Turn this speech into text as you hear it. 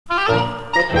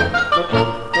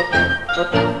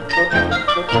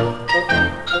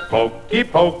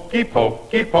Pokey,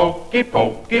 pokey, pokey, pokey,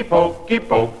 pokey, pokey,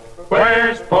 poke.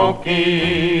 Where's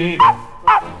Pokey?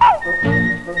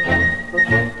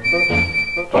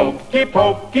 Pokey,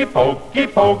 pokey, pokey,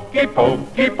 pokey,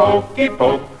 pokey, pokey,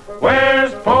 poke.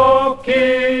 Where's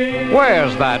Pokey?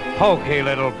 Where's that Poky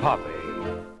Little Puppy?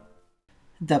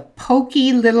 The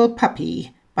Poky Little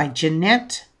Puppy by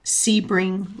Jeanette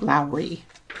Sebring Lowrey.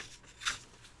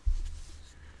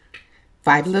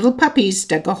 5 little puppies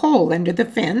dug a hole under the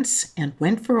fence and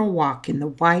went for a walk in the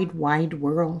wide, wide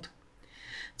world.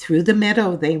 Through the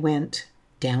meadow they went,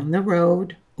 down the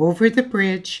road, over the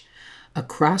bridge,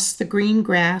 across the green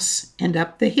grass, and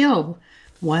up the hill,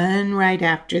 one right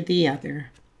after the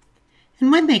other.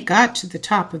 And when they got to the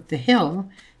top of the hill,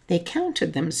 they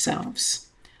counted themselves.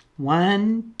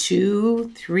 1,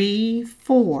 2, 3,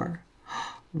 4.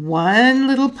 One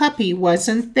little puppy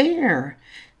wasn't there.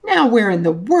 Now where in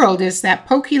the world is that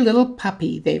Poky Little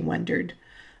Puppy, they wondered,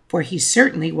 for he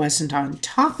certainly wasn't on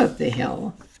top of the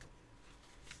hill.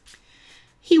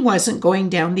 He wasn't going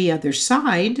down the other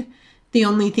side. The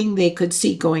only thing they could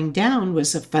see going down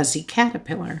was a fuzzy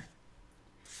caterpillar.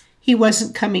 He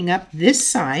wasn't coming up this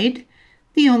side.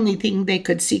 The only thing they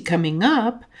could see coming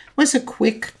up was a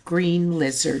quick green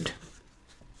lizard.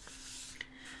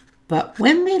 But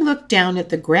when they looked down at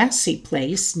the grassy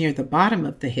place near the bottom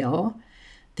of the hill,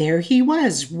 there he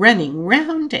was, running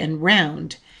round and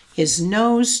round, his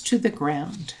nose to the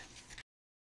ground.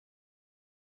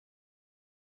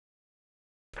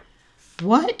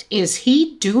 "What is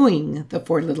he doing?" the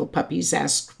 4 little puppies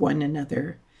asked one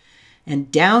another.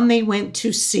 And down they went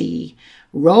to see,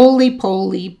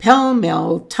 roly-poly,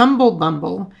 pell-mell,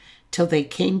 tumble-bumble, till they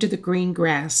came to the green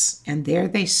grass, and there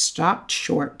they stopped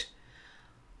short.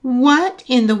 "What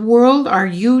in the world are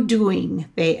you doing?"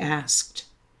 they asked.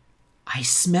 "I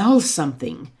smell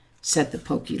something," said the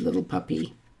Poky Little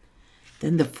Puppy.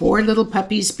 Then the 4 little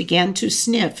puppies began to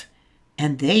sniff,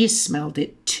 and they smelled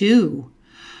it too.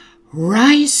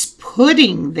 "Rice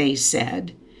pudding," they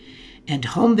said. And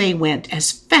home they went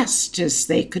as fast as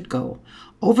they could go,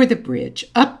 over the bridge,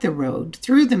 up the road,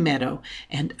 through the meadow,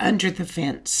 and under the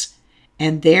fence.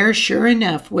 And there, sure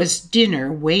enough, was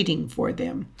dinner waiting for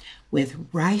them, with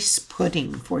rice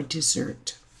pudding for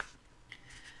dessert.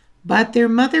 But their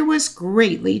mother was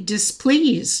greatly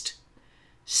displeased.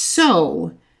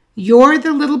 "So, you're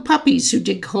the little puppies who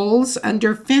dig holes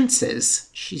under fences,"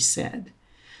 she said.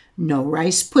 "No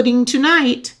rice pudding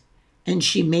tonight," and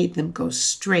she made them go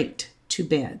straight to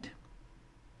bed.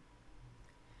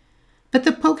 But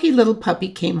the Poky Little Puppy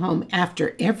came home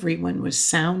after everyone was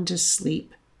sound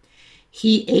asleep.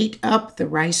 He ate up the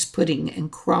rice pudding and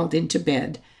crawled into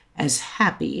bed, as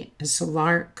happy as a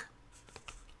lark.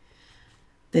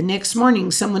 The next morning,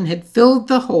 someone had filled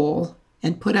the hole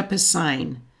and put up a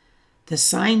sign. The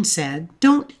sign said,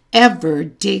 "Don't ever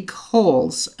dig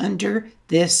holes under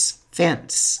this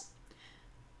fence."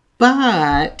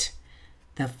 But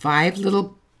the 5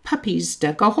 little puppies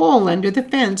dug a hole under the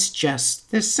fence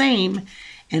just the same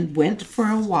and went for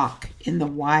a walk in the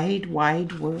wide,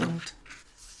 wide world.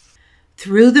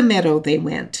 Through the meadow they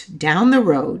went, down the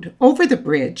road, over the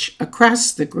bridge,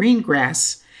 across the green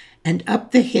grass, and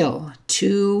up the hill,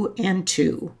 2 and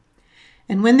 2.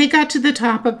 And when they got to the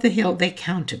top of the hill, they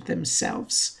counted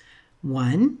themselves.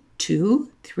 1,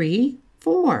 2, 3,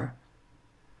 4.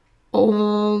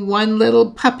 Oh, one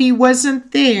little puppy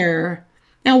wasn't there.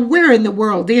 Now where in the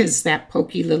world is that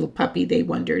Poky Little Puppy, they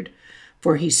wondered,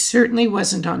 for he certainly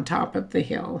wasn't on top of the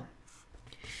hill.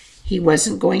 He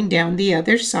wasn't going down the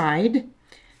other side.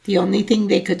 The only thing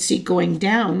they could see going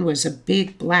down was a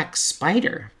big black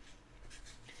spider.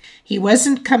 He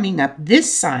wasn't coming up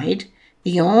this side.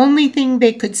 The only thing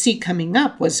they could see coming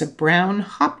up was a brown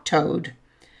hop toad.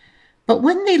 But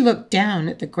when they looked down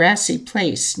at the grassy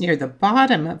place near the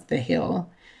bottom of the hill,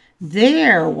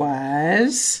 there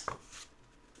was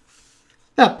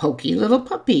the Poky Little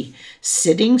Puppy,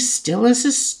 sitting still as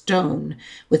a stone,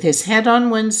 with his head on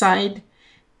one side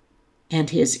and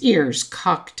his ears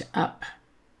cocked up.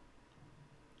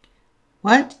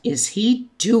 "What is he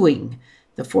doing?"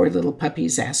 the 4 little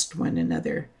puppies asked one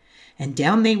another. And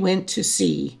down they went to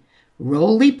see,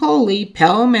 roly-poly,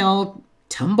 pell-mell,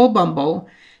 tumble-bumble,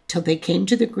 till they came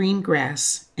to the green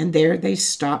grass, and there they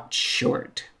stopped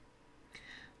short.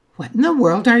 "What in the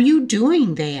world are you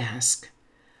doing?" they asked.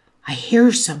 "I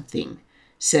hear something,"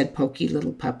 said Poky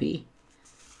Little Puppy.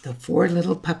 The 4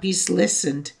 little puppies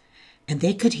listened, and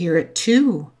they could hear it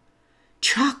too.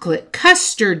 "Chocolate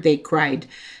custard," they cried.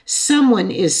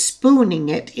 "Someone is spooning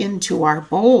it into our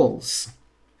bowls."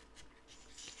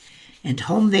 And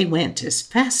home they went as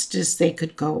fast as they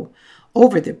could go,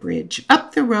 over the bridge,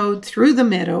 up the road, through the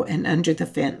meadow, and under the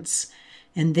fence.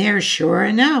 And there, sure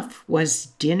enough, was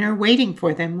dinner waiting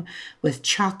for them with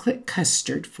chocolate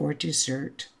custard for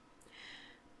dessert.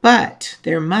 But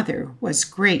their mother was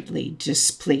greatly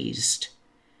displeased.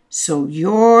 "So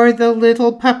you're the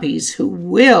little puppies who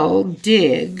will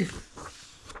dig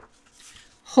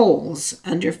holes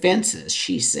under fences,"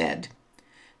 she said.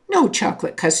 "No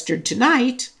chocolate custard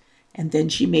tonight." And then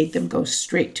she made them go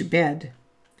straight to bed.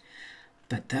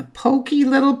 But the Poky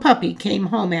Little Puppy came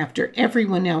home after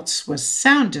everyone else was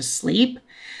sound asleep,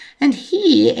 and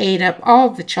he ate up all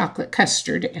the chocolate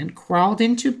custard and crawled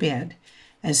into bed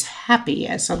as happy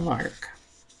as a lark.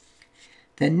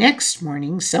 The next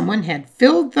morning, someone had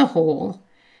filled the hole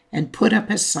and put up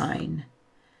a sign.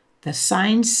 The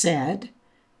sign said,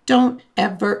 "Don't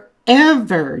ever,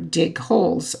 ever dig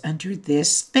holes under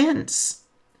this fence."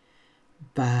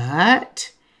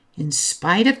 But in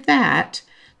spite of that,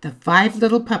 the 5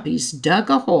 little puppies dug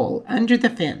a hole under the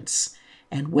fence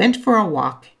and went for a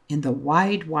walk in the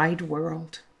wide, wide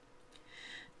world.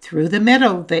 Through the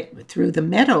meadow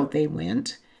they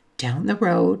went, down the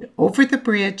road, over the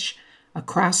bridge,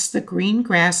 across the green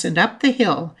grass, and up the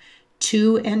hill,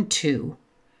 2 and 2.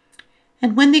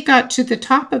 And when they got to the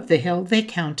top of the hill, they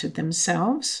counted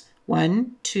themselves.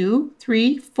 1, 2,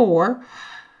 3, 4.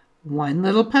 One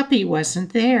little puppy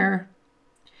wasn't there.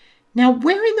 "Now,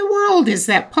 where in the world is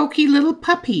that Poky Little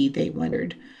Puppy?" they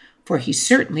wondered, for he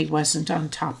certainly wasn't on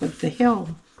top of the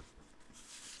hill.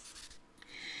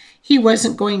 He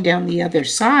wasn't going down the other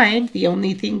side. The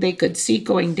only thing they could see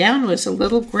going down was a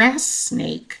little grass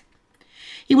snake.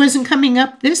 He wasn't coming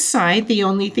up this side. The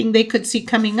only thing they could see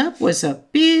coming up was a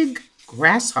big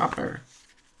grasshopper.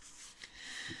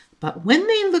 But when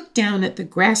they looked down at the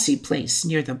grassy place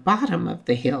near the bottom of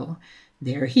the hill,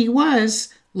 there he was,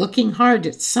 looking hard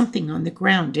at something on the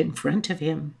ground in front of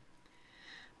him.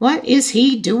 "What is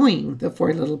he doing?" the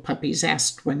 4 little puppies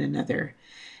asked one another,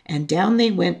 and down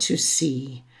they went to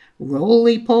see,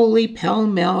 roly-poly,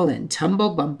 pell-mell, and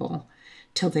tumble-bumble,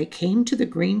 till they came to the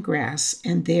green grass,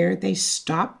 and there they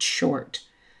stopped short.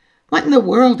 "What in the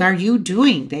world are you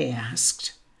doing?" they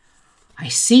asked. "I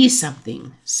see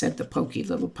something," said the Poky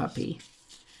Little Puppy.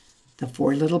 The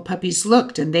 4 little puppies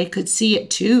looked, and they could see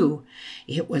it too.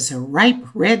 It was a ripe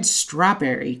red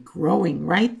strawberry growing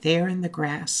right there in the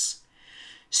grass.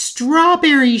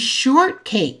 "Strawberry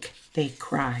shortcake!" they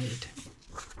cried.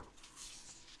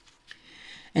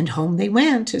 And home they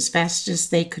went as fast as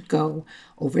they could go,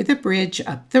 over the bridge,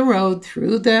 up the road,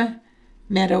 through the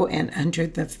meadow, and under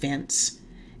the fence.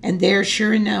 And there,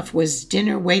 sure enough, was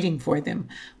dinner waiting for them,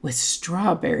 with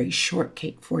strawberry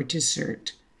shortcake for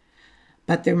dessert.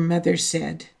 But their mother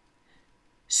said,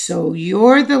 "So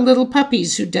you're the little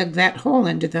puppies who dug that hole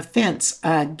under the fence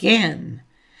again.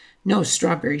 No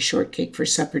strawberry shortcake for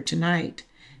supper tonight."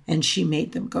 And she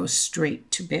made them go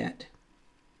straight to bed.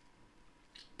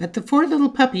 But the 4 little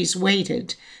puppies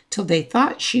waited till they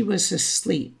thought she was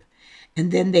asleep,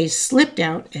 and then they slipped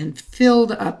out and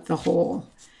filled up the hole.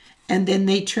 And then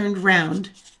they turned round,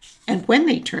 and when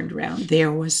they turned round,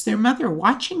 there was their mother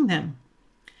watching them.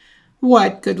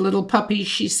 "What good little puppies,"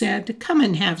 she said. "Come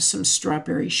and have some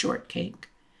strawberry shortcake."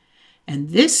 And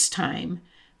this time,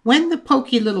 when the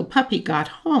Poky Little Puppy got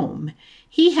home,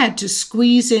 he had to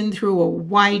squeeze in through a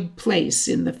wide place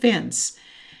in the fence,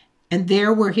 and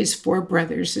there were his 4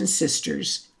 brothers and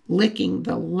sisters licking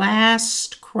the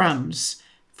last crumbs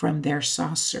from their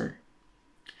saucer.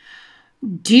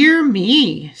 "Dear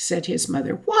me," said his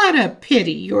mother, "what a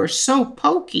pity, you're so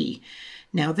poky.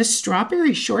 Now the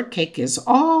strawberry shortcake is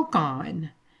all gone."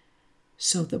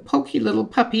 So the Poky Little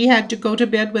Puppy had to go to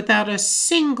bed without a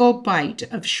single bite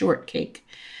of shortcake,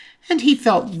 and he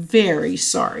felt very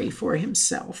sorry for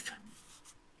himself.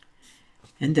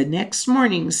 And the next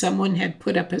morning someone had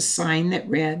put up a sign that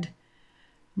read,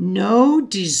 "No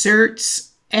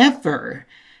desserts ever,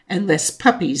 unless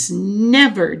puppies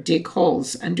never dig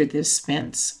holes under this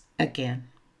fence again."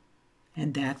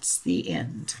 And that's the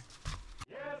end.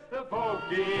 Yes, the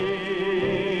Poky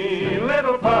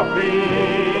Little Puppy